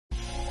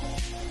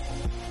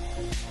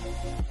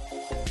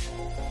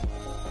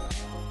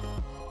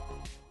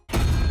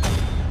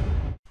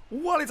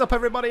What is up,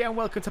 everybody, and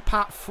welcome to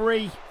part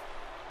 3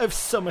 of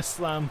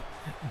SummerSlam.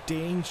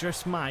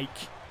 Dangerous Mike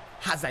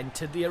has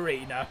entered the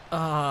arena.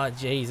 Ah,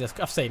 Jesus.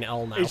 I've seen it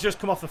all now. He's just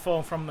come off the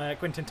phone from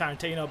Quentin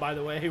Tarantino, by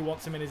the way, who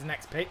wants him in his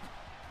next pick.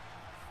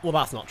 Well,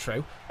 that's not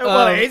true.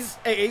 Well, it is.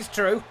 It is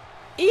true.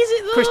 Is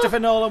it, though? Christopher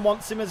Nolan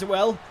wants him as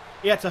well.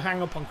 He had to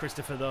hang up on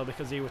Christopher, though,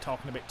 because he was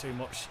talking a bit too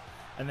much.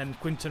 And then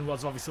Quentin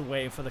was obviously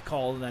waiting for the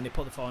call, and then he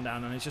put the phone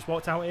down, and he's just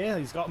walked out here.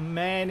 He's got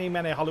many,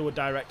 many Hollywood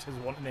directors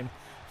wanting him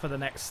for the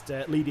next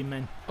leading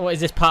men. Oh, is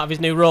this part of his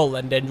new role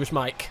then, Dangerous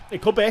Mike?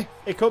 It could be.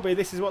 It could be.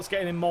 This is what's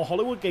getting him more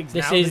Hollywood gigs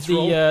now. This is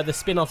the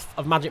spin-off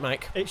of Magic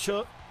Mike. It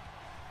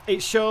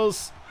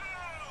shows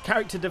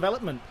character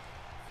development.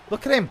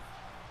 Look at him.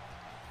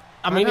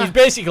 I mean, he's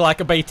basically like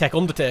a B-Tech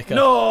Undertaker.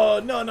 No.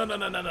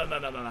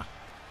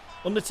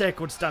 Undertaker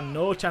would stand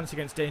no chance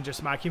against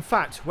Dangerous Mike. In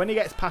fact, when he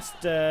gets past,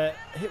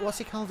 what's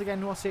he called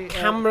again? What's he?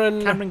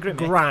 Cameron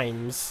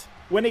Grimes.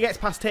 When he gets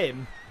past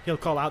him, he'll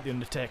call out the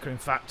Undertaker. In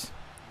fact,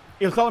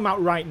 he'll call him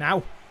out right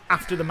now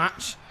after the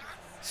match.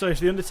 So if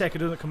the Undertaker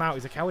doesn't come out,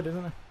 he's a coward,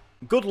 isn't he?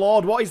 Good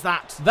Lord, what is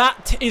that?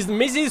 That is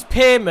Miz's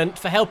payment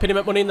for helping him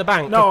at Money in the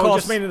Bank. No, of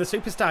course. just meaning the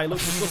superstar. He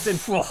looks disgusting.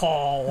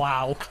 Oh,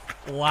 wow.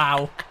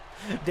 Wow.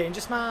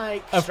 Dangerous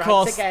Mike, of strikes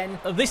course, again.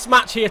 This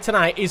match here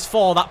tonight is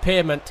for that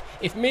payment.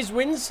 If Miz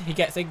wins, he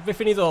gets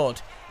everything he's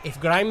owed. If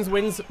Grimes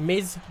wins,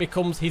 Miz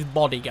becomes his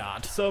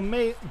bodyguard. So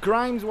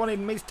Grimes wanted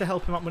Miz to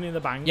help him at Money in the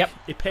Bank. Yep.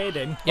 He paid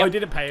him. Yep. Oh, he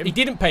didn't pay him. He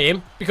didn't pay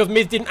him because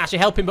Miz didn't actually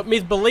help him, but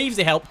Miz believes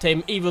he helped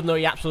him even though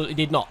he absolutely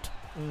did not.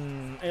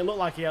 It looked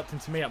like he helped him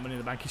to me at Money in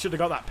the Bank. He should have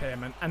got that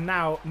payment. And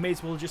now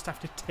Miz will just have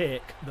to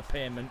take the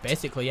payment.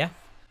 Basically, yeah.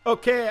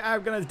 Okay,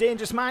 I'm going to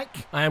Dangerous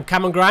Mike. I am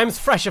Cameron Grimes,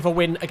 fresh off a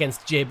win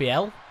against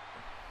JBL.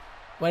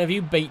 When have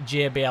you beat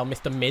JBL,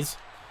 Mr. Miz?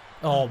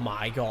 Oh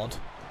my God.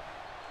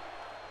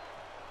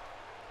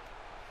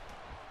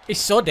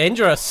 He's so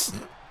dangerous.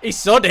 He's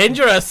so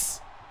dangerous.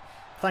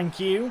 Thank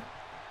you.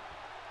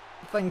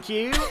 Thank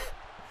you.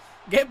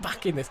 Get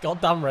back in this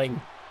goddamn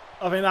ring.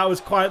 I think that was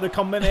quite the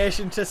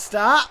combination to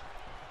start.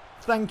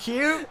 Thank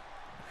you.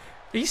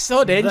 He's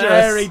so dangerous.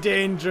 Very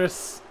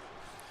dangerous.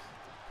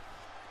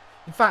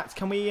 In fact,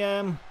 can we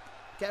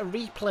get a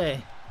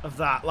replay of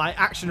that, like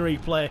action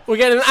replay? We're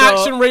getting an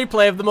action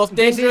replay of the most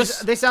dangerous.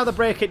 This is how they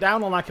break it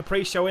down on like a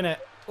pre-show, innit?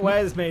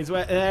 Where's Miz?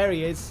 There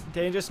he is.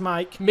 Dangerous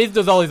Mike. Miz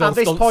does all his own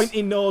stunts. At this point,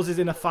 he knows he's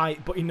in a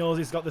fight, but he knows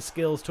he's got the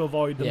skills to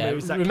avoid the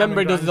moves. That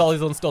remember, he does all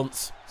his own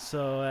stunts.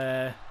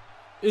 So,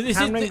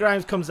 Cameron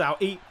Grimes comes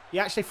out. He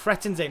actually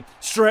threatens him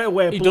straight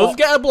away. He does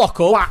get a block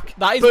up. Whack.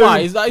 That is Boom,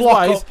 wise. That is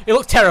wise. He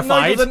looks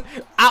terrified. No,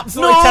 he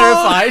absolutely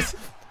terrified.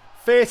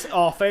 Face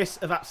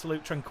of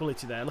absolute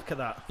tranquility there. Look at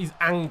that. He's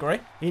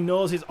angry. He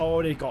knows he's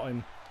already got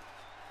him.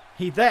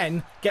 He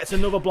then gets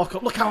another block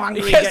up. Look how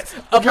angry he gets.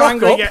 Look how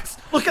angry he gets.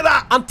 Look at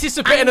that.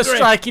 Anticipating a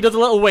strike, he does a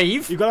little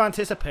weave. You've got to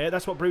anticipate.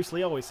 That's what Bruce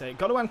Lee always said. You've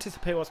got to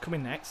anticipate what's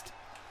coming next.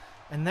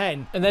 And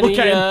then look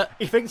at him.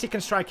 He thinks he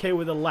can strike here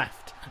with a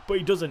left, but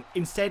he doesn't.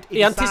 Instead,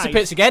 he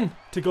anticipates again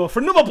to go for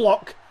another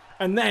block.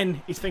 And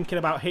then he's thinking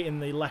about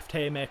hitting the left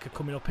haymaker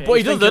coming up here. But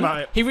he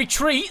doesn't. He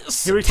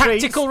retreats.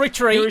 Tactical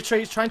retreat. He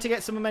retreats, trying to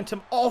get some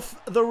momentum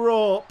off the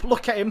rope.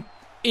 Look at him.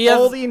 He has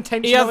all the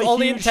intention. He has all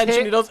the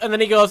intention. He does, and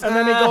then he goes. And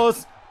then he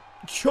goes.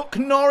 Chuck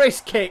Norris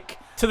kick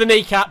to the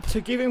kneecap.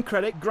 To give him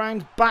credit,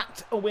 Grimes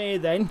backed away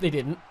then. They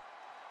didn't.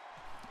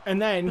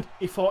 And then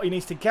he thought he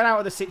needs to get out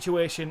of the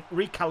situation,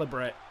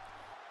 recalibrate.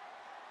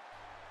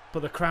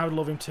 But the crowd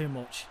love him too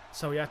much.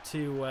 So he had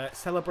to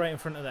celebrate in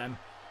front of them.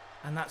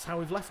 And that's how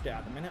we've left it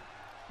at the minute.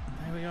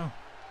 There we go.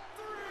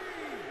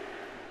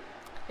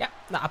 Yeah,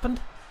 that happened.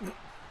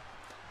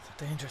 So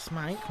Dangerous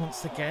Mike,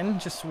 once again,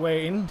 just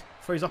waiting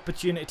for his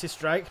opportunity to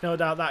strike. No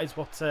doubt that is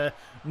what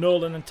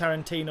Nolan and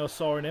Tarantino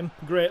saw in him.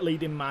 Great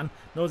leading man.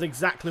 Knows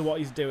exactly what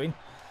he's doing.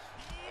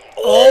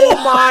 Oh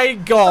my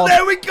God.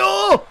 There we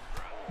go.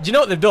 Do you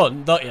know what they've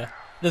done, don't you?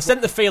 They've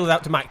sent the feelers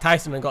out to Mike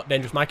Tyson and got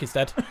Dangerous Mike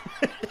instead.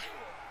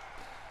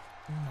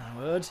 My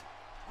word.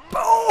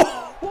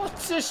 Oh,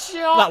 what a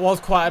shot. That was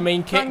quite a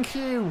mean kick. Thank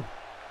you.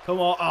 Come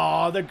on.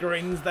 Oh, the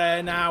grin's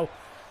there now.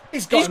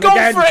 He's gone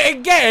for it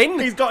again.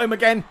 He's got him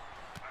again.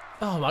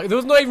 Oh my, there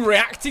was not even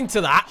reacting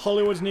to that.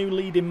 Hollywood's new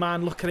leading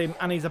man, look at him,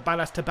 and he's a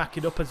badass to back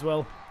it up as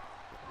well.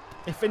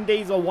 If Vin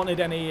Diesel wanted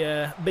any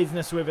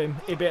business with him,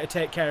 he'd better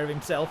take care of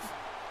himself.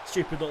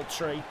 Stupid little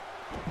tree.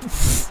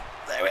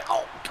 There we go.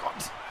 Oh, God.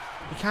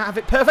 You can't have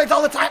it perfect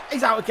all the time.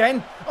 He's out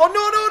again. Oh, no.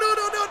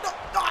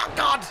 Oh,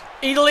 God.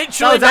 He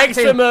literally begged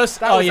for mercy.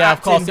 Oh, yeah,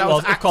 acting. Of course it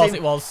was. Of course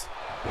it was.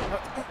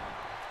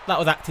 That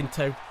was acting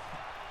too.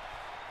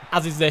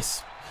 As is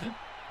this.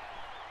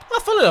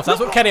 Well, funnily enough, that's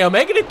what Kenny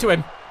Omega did to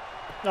him.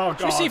 Oh, God.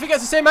 Should we see if he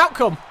gets the same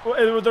outcome?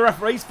 It was the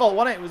referee's fault,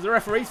 wasn't it? It was the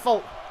referee's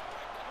fault.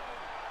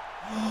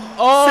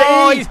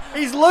 Oh,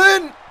 he's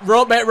learned.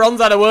 Rope-mate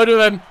Ron's had a word with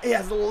him. He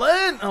has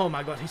learned. Oh,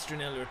 my God. History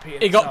nearly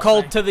repeated. He got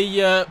called to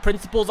the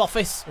principal's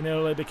office. And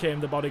nearly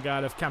became the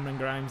bodyguard of Cameron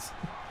Grimes.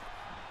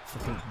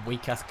 Fucking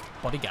weak-ass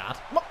bodyguard.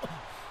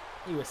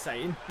 You were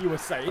saying. You were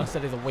saying. I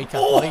said he's a weak-ass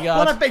Oh,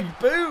 bodyguard. what a big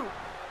boot!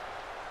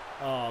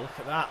 Oh, look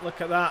at that.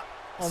 Look at that.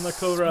 On the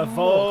cover of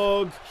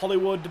Vogue,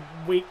 Hollywood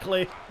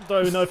Weekly.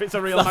 Don't know if it's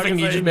a real I think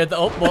magazine. you just made that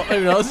up, but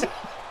who knows?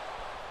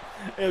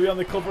 He'll be on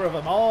the cover of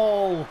them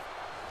all.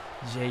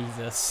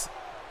 Jesus.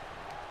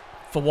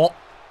 For what?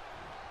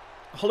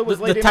 Hollywood's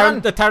The leading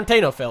man.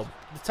 Tarantino film.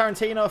 The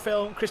Tarantino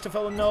film,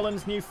 Christopher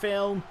Nolan's new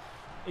film.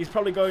 He's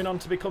probably going on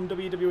to become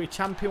WWE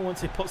champion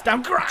once he puts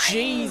down Grimes.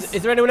 Jeez.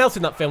 Is there anyone else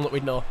in that film that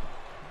we'd know?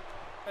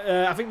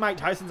 I think Mike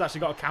Tyson's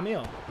actually got a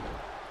cameo.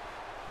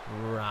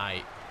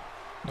 Right.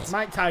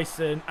 Mike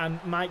Tyson and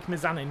Mike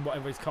Mizanin,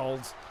 whatever he's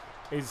called,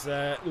 is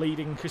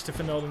leading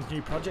Christopher Nolan's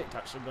new project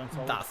actually going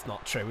forward. That's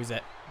not true, is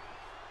it?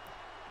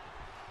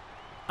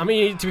 I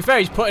mean, to be fair,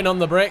 he's putting on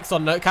the brakes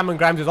on Cameron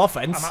Grimes'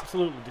 offense. I'm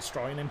absolutely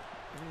destroying him.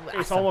 That's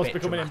It's a almost bit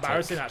becoming dramatic.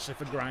 embarrassing actually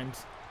for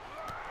Grimes.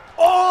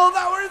 Oh,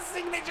 that was a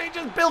signature. He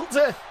just built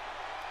it.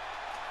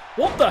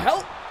 What the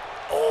hell?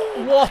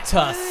 Oh, What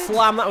a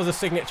slam. That was a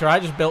signature I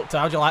just built to.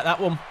 How'd you like that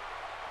one?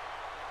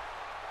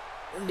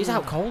 He's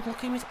out cold. Look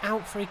at him. He's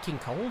out freaking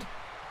cold.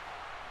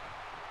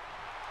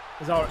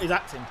 He's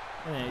acting.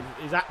 Yeah,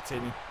 he's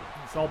acting.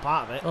 It's all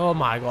part of it. Oh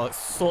my god. It's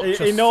such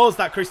He knows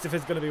that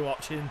Christopher's going to be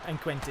watching, and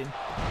Quentin.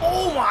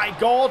 Oh my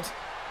god.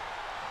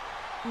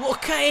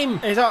 Look at him.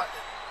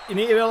 You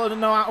need to be able to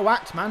know how to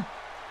act, man.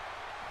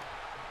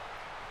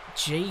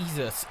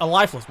 Jesus. A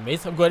lifeless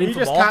Miz. I'm going in You for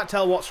just more. can't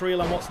tell what's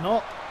real and what's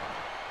not.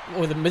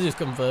 Oh, the Miz is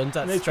confirmed.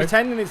 And That's he's true.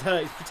 pretending he's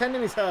hurt. He's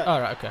pretending he's hurt.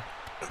 Alright, okay.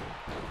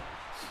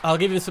 I'll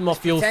give you some more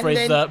fuel for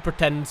his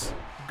pretends.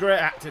 Great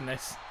acting,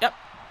 this. Yep.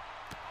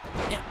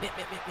 Yep.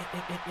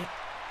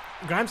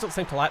 Grimes don't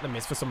seem to like the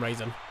Miz for some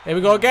reason. Here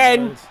we go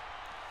again.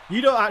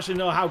 You don't actually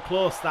know how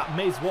close that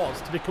Miz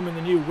was to becoming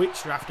the new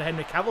Witcher after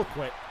Henry Cavill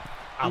quit.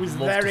 He was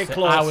very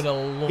close. I would have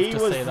loved to see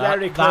that. He was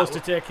very close to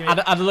taking it.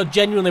 I'd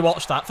genuinely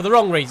watched that for the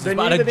wrong reasons,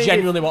 but I'd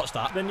genuinely watched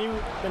that. They knew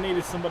they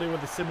needed somebody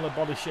with a similar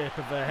body shape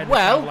of Henry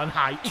Well, Cavill and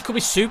height. He could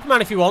be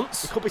Superman if he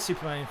wants. He could be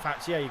Superman, in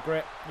fact. Yeah, you're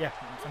great. Yeah,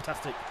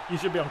 fantastic. You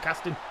should be on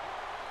casting.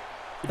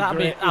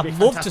 I'd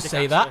love to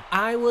see that.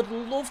 I would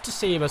love to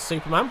see him as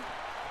Superman.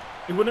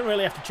 He wouldn't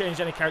really have to change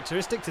any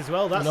characteristics as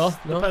well. That's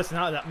the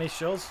personality that Miz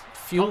shows.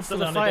 Fuel for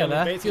the fire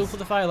there. Fuel for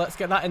the fire. Let's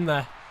get that in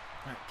there.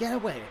 Right, get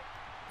away.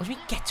 What do you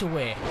mean, get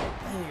away?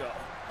 There you go.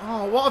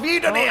 Oh, what have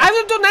you done here? I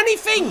haven't done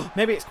anything.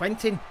 Maybe it's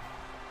Quentin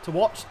to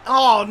watch.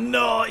 Oh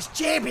no, it's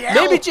JBL.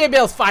 Maybe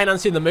JBL's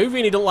financing the movie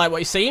and he don't like what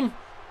he's seeing.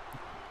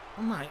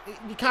 Oh my,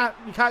 you can't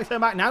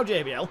turn back now,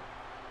 JBL.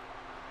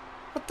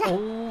 What the?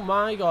 Oh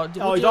my god.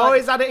 He's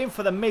always had it in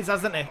for the Miz,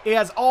 hasn't he? He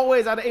has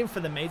always had it in for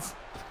the Miz.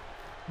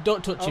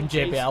 Don't touch him,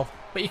 JBL.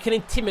 But you can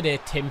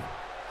intimidate him.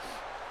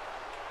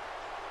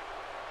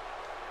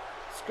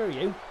 Screw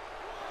you.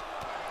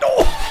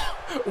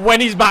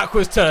 When his back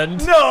was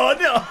turned.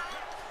 No.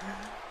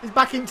 He's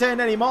back in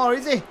turn anymore,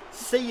 is he?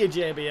 See you,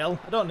 JBL.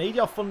 I don't need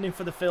your funding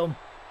for the film.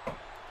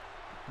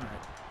 Right.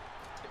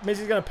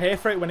 Miz is going to pay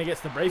for it when he gets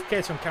the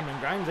briefcase from Cameron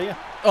Grimes, here.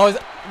 Oh,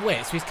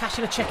 wait, so he's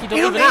cashing a check he don't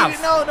even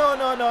have?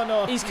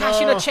 No. He's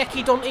cashing a check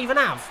he don't even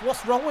have.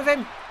 What's wrong with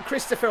him?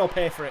 Christopher will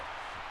pay for it.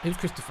 Who's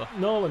Christopher?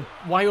 Nolan.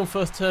 Why are you on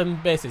first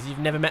term basis? You've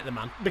never met the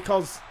man.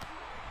 Because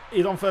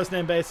he's on first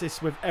name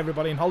basis with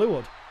everybody in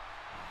Hollywood.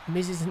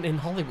 Miz isn't in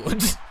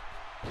Hollywood.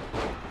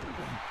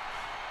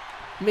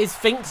 Miz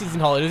thinks he's in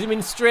Hollywood. Does he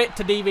mean straight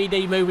to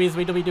DVD movies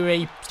with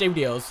WWE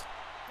Studios?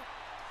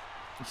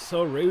 He's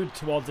so rude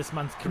towards this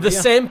man's career. The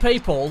same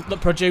people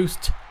that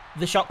produced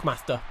The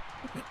Shockmaster.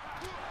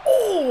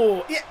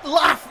 Oh, yeah,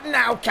 laugh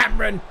now,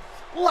 Cameron.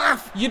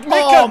 Laugh. You'd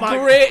make a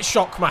great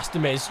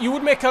Shockmaster, Miz. You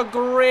would make a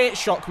great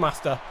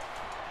Shockmaster.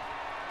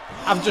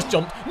 I've just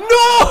jumped.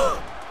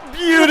 No!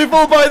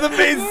 Beautiful by the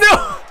Miz.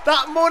 No!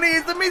 That money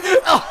is the Miz's.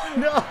 Oh,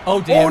 no.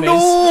 Oh, dear, Miz.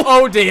 No.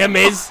 Oh, dear,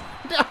 Miz.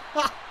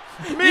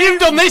 You've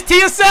done this to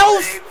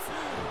yourself.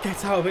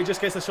 Gets out of it,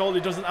 just gets the shoulder,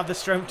 doesn't have the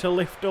strength to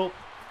lift up.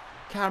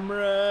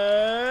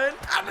 Cameron.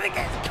 I'm going to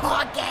get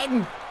caught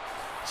again.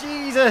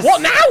 Jesus.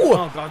 What now?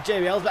 Oh, God,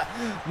 JBL's back.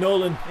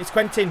 Nolan. It's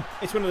Quentin.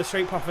 It's one of the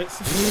Street Profits.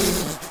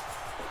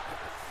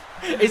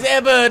 Is it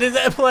a bird? Is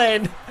it a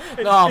plane?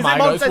 Oh my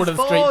god, it's one of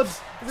the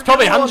streets. It's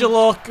probably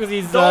Angelo because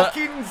he's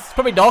Dawkins. It's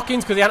probably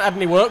Dawkins because he hasn't had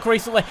any work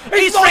recently.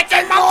 He's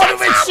freaking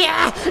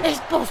Montez. He's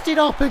busted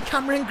up in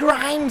Cameron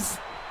Grimes.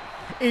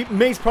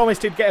 Miz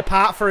promised he'd get a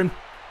part for him.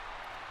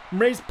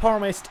 Miz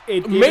promised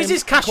he'd give Miz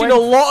is cashing a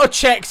lot of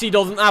checks he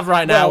doesn't have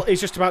right now. Well,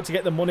 he's just about to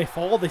get the money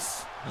for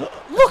this.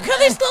 Look at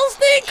this little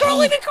snake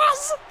crawling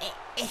across.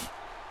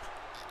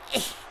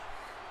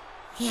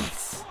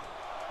 Yes.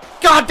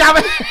 God damn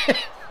it.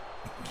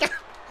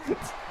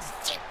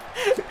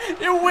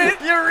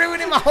 You're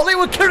ruining my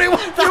Hollywood career.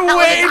 You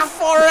waited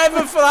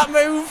forever for that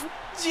move.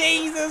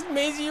 Jesus,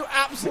 Miz, you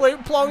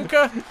absolute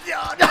plonker.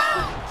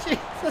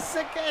 Jesus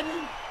again.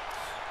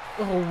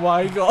 Oh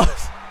my god.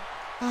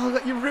 Oh,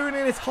 you're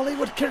ruining his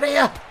Hollywood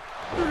career.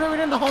 You're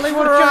ruining the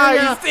Hollywood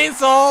career.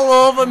 It's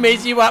all over,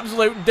 Miz, you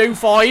absolute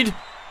doofoid.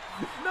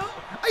 No,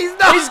 he's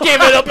not. He's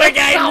giving up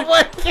again. Not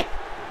working.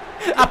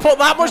 I put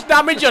that much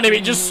damage on him,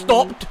 it just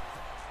stopped.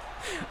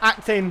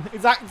 Acting.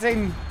 He's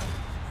acting.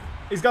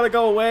 He's got to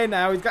go away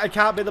now. He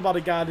can't be the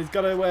bodyguard. He's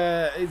got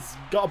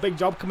a big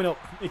job coming up.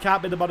 He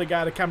can't be the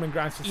bodyguard of Cameron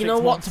Grimes for 6 months. You know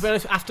what? To be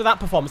honest, after that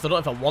performance, I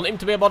don't know if I want him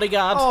to be a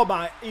bodyguard. Oh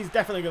my, he's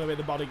definitely going to be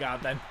the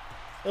bodyguard then.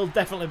 He'll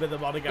definitely be the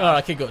bodyguard. All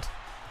right, okay, good.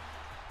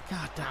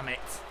 God damn it.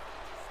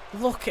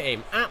 Look at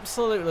him,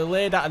 absolutely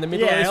laid out in the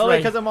middle of Yeah, this only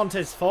ring. because of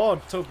Montez Ford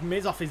took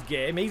Miz off his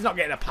game. He's not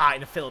getting a part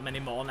in the film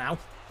anymore now.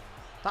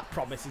 That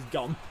promise is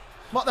gone.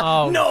 What the?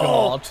 Oh, no!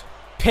 God.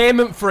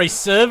 Payment for his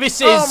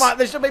services. Oh my,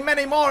 there should be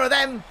many more of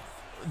them.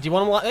 Do you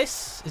want them like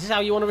this? Is this how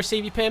you want to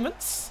receive your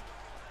payments?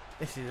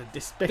 This is a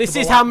despicable This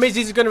is act. how Miz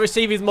is going to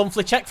receive his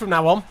monthly check from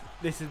now on.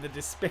 This is the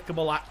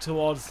despicable act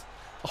towards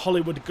a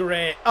Hollywood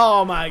great.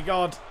 Oh my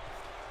God.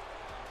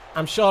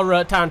 I'm sure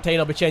Tarantino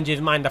will be changing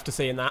his mind after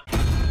seeing that.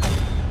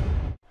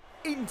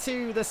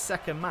 Into the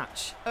second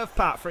match of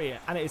part 3,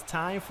 and it is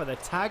time for the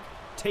Tag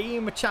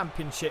Team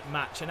Championship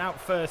match. And out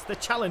first, the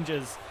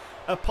challengers,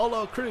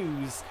 Apollo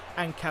Crews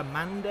and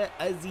Commander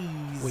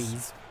Aziz.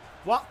 Wheeze.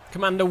 What?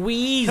 Commander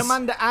Wheeze.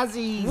 Commander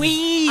Aziz.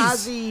 Wheeze.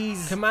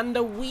 Aziz.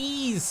 Commander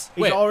Wheeze.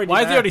 He's Wait, already why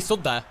has he there. already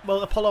stood there?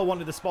 Well, Apollo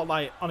wanted the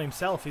spotlight on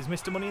himself. He's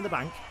Mr. Money in the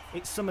Bank.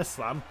 It's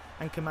SummerSlam,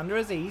 and Commander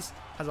Aziz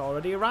has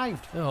already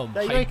arrived. Oh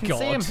There you my go, you can God.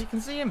 see him. You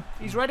can see him.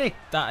 He's ready.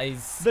 That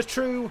is... The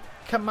true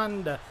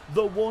commander,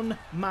 the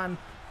one-man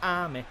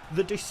army,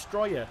 the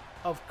destroyer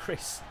of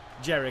Chris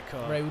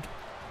Jericho. Rude.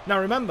 Now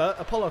remember,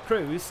 Apollo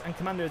Crews and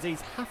Commander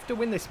Aziz have to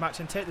win this match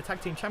and take the Tag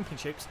Team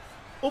Championships.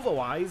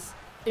 Otherwise,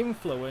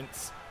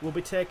 influence will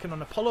be taken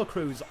on Apollo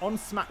Crews on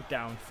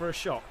SmackDown for a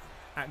shot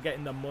at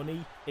getting the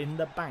Money in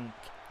the Bank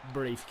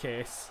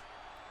briefcase.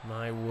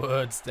 My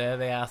words, there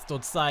they are,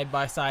 stood side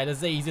by side.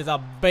 Aziz is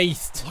a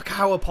beast. Look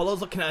how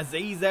Apollo's looking at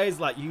Aziz there. He's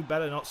like, you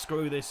better not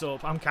screw this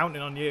up. I'm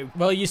counting on you.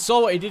 Well, you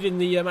saw what he did in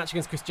the match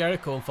against Chris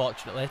Jericho,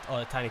 unfortunately, or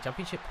the Tiny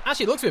Championship.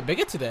 Actually, it looks a bit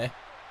bigger today.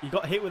 He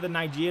got hit with a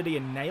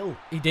Nigerian nail.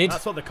 He did.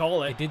 That's what they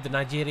call it. He did the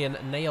Nigerian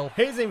nail.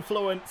 His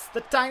influence,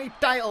 the tiny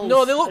titles.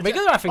 No, they look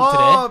bigger, I think,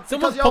 oh, today. Someone's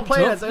because you're pumped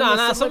playing him as up. him,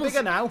 Nah, someone's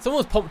bigger now.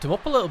 Someone's pumped him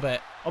up a little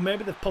bit. Or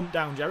maybe they've pumped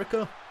down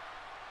Jericho.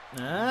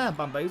 Ah,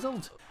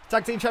 bamboozled.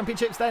 Tag Team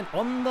Championships then,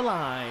 on the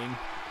line.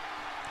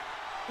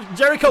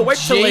 Jericho went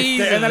to lift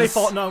it, and then he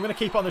thought, no, I'm going to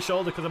keep it on the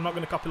shoulder because I'm not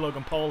going to copy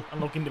Logan Paul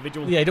and look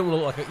individual. Yeah, he don't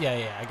look like a...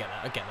 Yeah, I get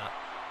that.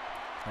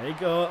 There you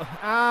go.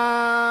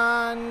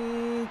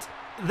 And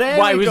there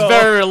Why, he we was go.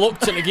 very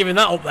reluctant to giving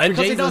that up then,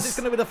 Because Jesus. he knows it's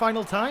going to be the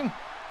final time.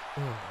 Oh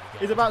my God.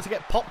 He's about to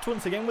get popped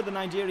once again with the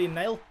Nigerian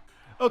nail.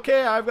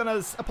 Okay, I've gone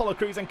as Apollo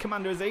Crews and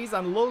Commander Aziz,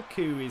 and look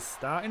who is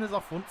starting us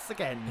off once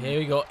again. Here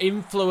we go.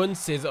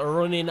 Influence is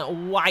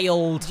running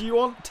wild. Do you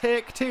want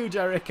take 2,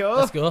 Jericho?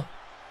 Let's go.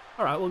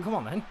 All right, well, come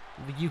on then.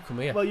 You come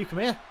here. Well, you come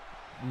here.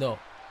 No.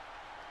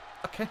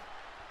 Okay.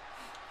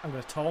 I'm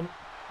going to taunt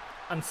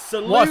and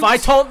salute. What if I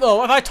taunt, though?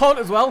 What if I taunt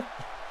as well?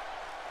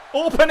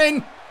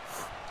 Opening.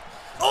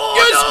 Oh,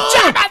 Yes!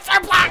 no! German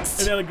suplex!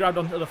 He nearly grabbed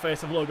onto the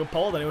face of Logan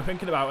Paul then he was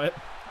thinking about it.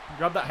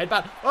 Grab that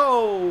headband.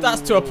 Oh!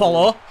 That's to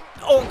Apollo.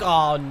 Oh,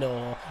 God,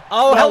 no.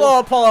 Oh, Well, hello,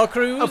 Apollo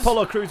Crews.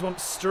 Apollo Crews went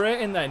straight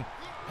in then.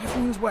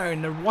 Everyone's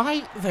wearing the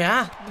white. They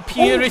are. The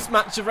purest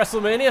match of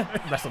WrestleMania.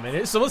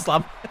 It's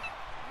SummerSlam.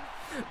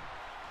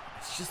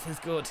 It's just as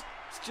good.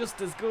 It's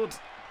just as good.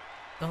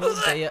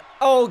 Oh, dear.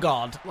 Oh,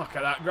 God. Look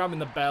at that, grabbing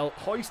the belt,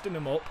 hoisting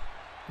him up.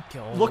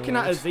 God. Looking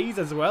at Aziz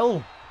as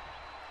well.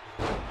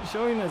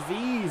 Showing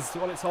Aziz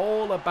what it's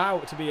all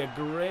about to be a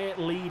great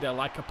leader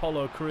like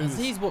Apollo Crews.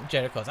 Aziz whooped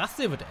Jericho's ass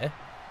the other day.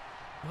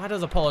 Why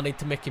does Apollo need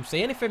to make him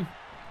say anything?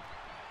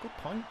 Good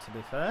point, to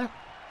be fair.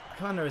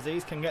 Commander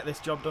Aziz can get this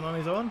job done on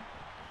his own.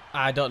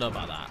 I don't know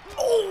about that.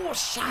 Oh,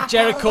 shit!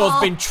 Jericho's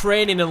been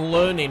training and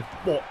learning.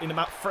 What, in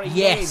about 3 years?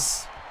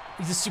 Yes.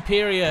 He's a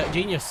superior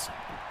genius.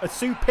 A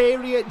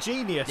superior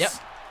genius?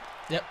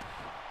 Yep.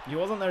 You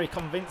wasn't very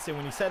convincing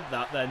when you said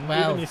that then.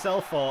 Well. Even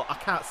yourself, or I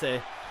can't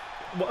say.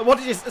 What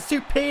did you say? A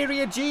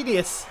superior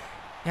genius?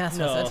 Yeah, that's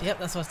what I said. Yep,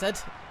 that's what I said.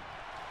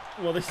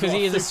 Well, this is 'Cause what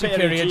he is a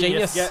superior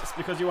genius. Yes,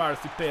 because you are a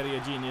superior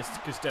genius,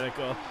 Chris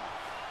Jericho.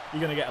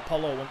 You're going to get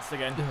Apollo once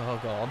again. Oh,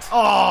 God.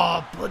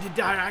 Oh, bloody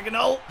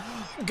diagonal.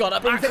 Got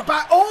it Brings back. it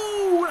back.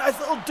 Oh, nice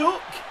little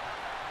duck.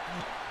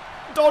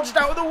 Dodged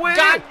out of the way.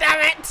 God damn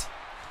it!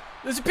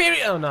 The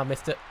superior... Oh, no, I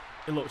missed it.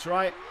 He looks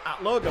right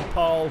at Logan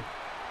Paul.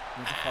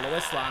 And to follow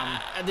a slam.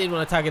 I did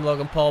want to tag in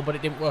Logan Paul, but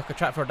it didn't work. I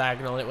tried for a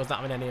diagonal and it wasn't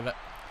having any of it.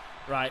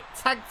 Right,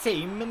 tag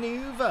team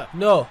maneuver.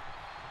 No.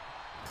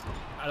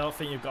 I don't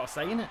think you've got a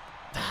say in it.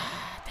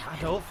 I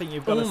don't think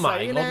you've got Oh a my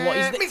say in God, it. what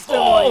is this? Mr.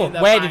 Money in the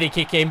Where Bank did he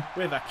kick him?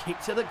 with a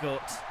kick to the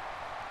gut.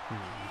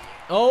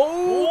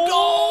 Oh,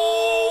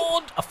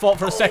 God! I thought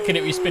for a second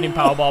it was spinning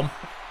powerbomb.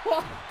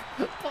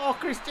 Poor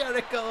Chris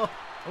Jericho.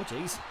 Oh,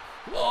 jeez.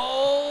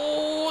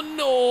 Oh,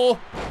 no.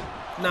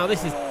 Now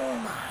this is Oh,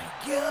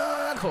 my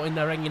God. cutting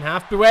the ring in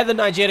half. Beware the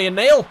Nigerian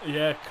nail.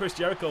 Yeah, Chris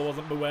Jericho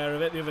wasn't aware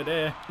of it the other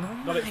day.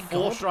 Got it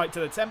forced right to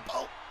the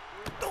temple.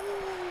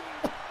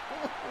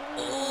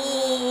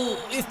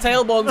 Oh, his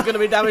tailbone's going to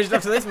be damaged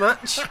after this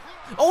match.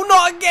 Oh,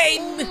 not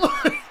again!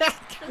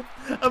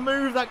 A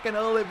move that can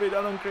only be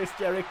done on Chris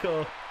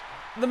Jericho.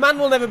 The man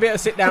will never be able to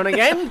sit down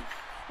again.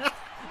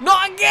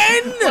 Not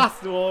again!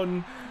 Last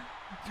one.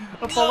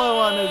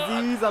 Apollo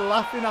and Aziz are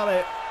laughing at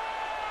it.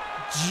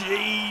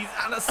 Jeez,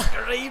 and a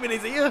scream in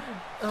his ear.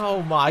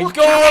 Oh my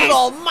God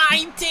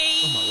almighty!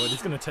 Oh my word,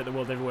 he's going to take the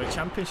World Heavyweight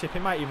Championship.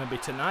 It might even be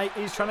tonight.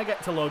 He's trying to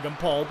get to Logan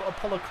Paul, but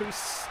Apollo Crews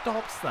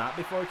stops that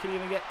before he can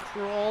even get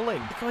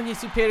crawling. Come on, you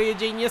superior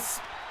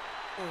genius.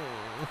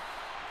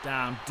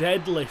 Damn,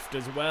 deadlift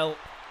as well.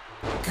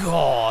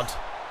 God.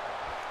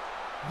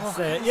 That's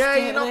it. Yeah,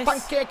 you're not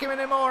pancaking him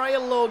anymore, are you,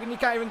 Logan? You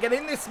can't even get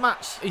in this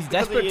match. He's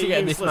desperate to get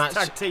in this match.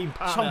 Tag team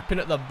partner. Chomping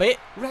at the bit.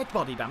 Red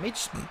body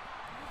damage.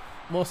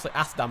 Mostly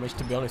ass damage,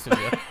 to be honest with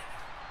you.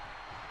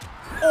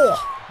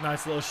 Oh,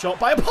 nice little shot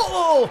by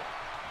Apollo.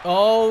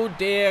 Oh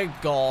dear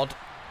God.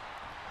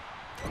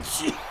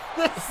 Gee,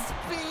 the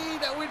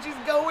speed at which he's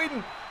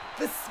going.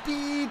 The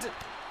speed.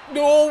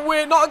 No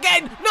way, not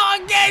again.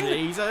 Not again.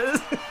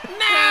 Jesus.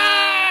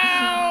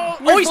 No.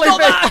 Oh, he's not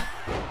that.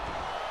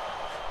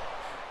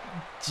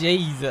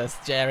 Jesus,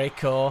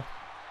 Jericho.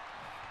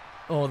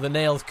 Oh, the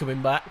nail's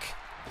coming back.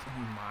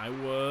 My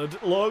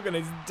word. Logan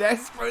is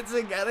desperate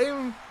to get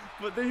him.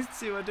 But these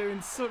two are doing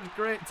such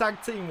great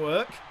tag team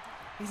work.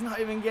 He's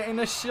not even getting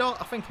a shot.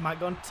 I think I might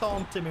go and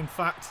taunt him, in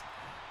fact.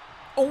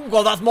 Oh,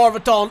 God, that's more of a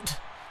taunt.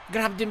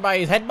 Grabbed him by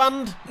his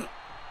headband.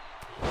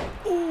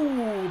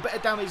 Ooh, bit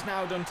of damage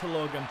now done to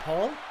Logan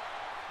Paul.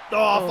 Oh,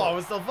 I thought I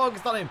was still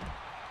focused on him.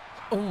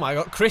 Oh, my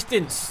God. Chris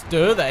didn't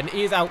stir then.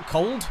 He is out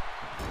cold.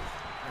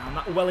 And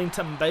that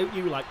Wellington boat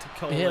you like to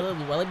call Yeah, it.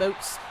 little welly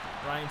boats.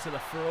 Right into the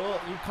throat.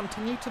 You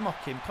continue to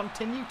mock him.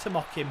 Continue to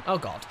mock him. Oh,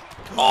 God.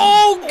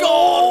 Oh, God.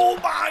 Oh,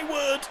 my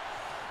word.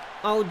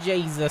 Oh,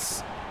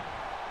 Jesus.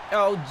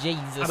 Oh,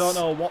 Jesus. I don't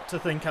know what to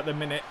think at the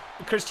minute.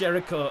 Chris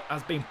Jericho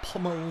has been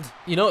pummeled.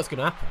 You know what's going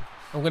to happen?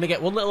 I'm going to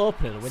get one little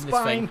opening and win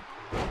this thing.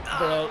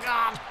 Oh,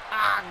 God.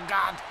 Oh,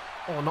 God.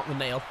 Oh, not the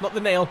nail. Not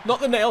the nail. Not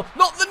the nail.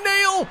 Not the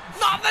nail.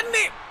 Not the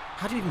nail.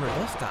 How do you even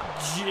reverse that?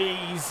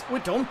 Jeez. We're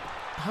done.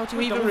 How do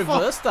we even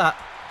reverse that?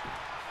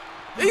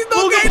 He's not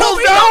Logan getting up. Paul's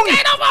He's down. not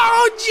getting up.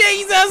 Oh,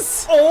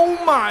 Jesus.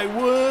 Oh, my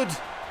word.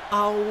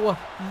 Oh,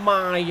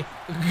 my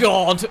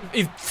God.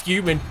 He's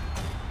fuming.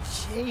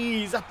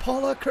 Jeez.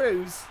 Apollo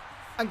Crews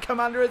and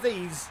Commander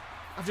Aziz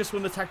have just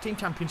won the tag team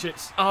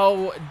championships.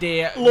 Oh,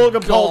 dear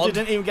Logan Paul God.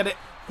 didn't even get it.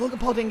 Logan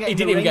Paul didn't get He in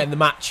didn't the even ring. get in the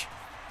match.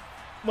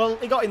 Well,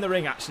 he got in the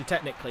ring, actually,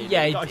 technically.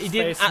 Yeah, got he his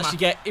didn't face actually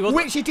get...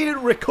 Which he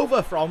didn't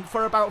recover from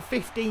for about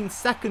 15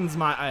 seconds,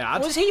 might I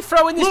add. Was he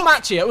throwing this Look.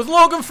 match here? Was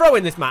Logan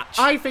throwing this match?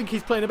 I think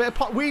he's playing a bit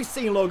of... We've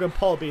seen Logan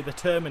Paul be the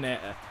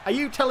Terminator. Are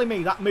you telling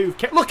me that move...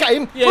 Look at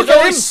him! Yeah, Look he's at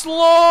very him! slow.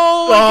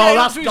 Oh,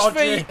 that's his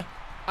dodgy. feet.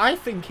 I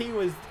think he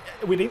was...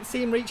 We didn't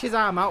see him reach his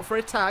arm out for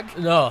a tag.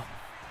 No.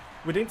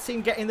 We didn't see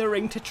him get in the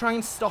ring to try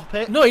and stop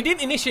it. No, he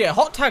didn't initiate a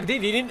hot tag,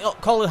 did he? He didn't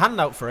call his hand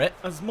out for it.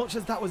 As much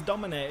as that was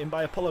dominating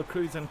by Apollo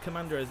Crews and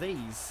Commander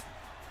Aziz,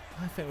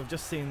 I think we've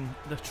just seen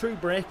the true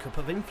breakup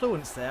of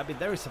influence there. I'd be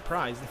very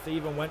surprised if they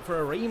even went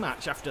for a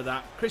rematch after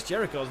that. Chris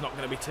Jericho's not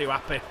going to be too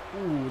happy.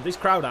 Ooh, this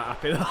crowd aren't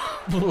happy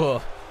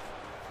though.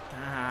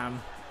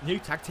 Damn. New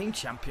tag team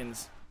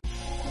champions.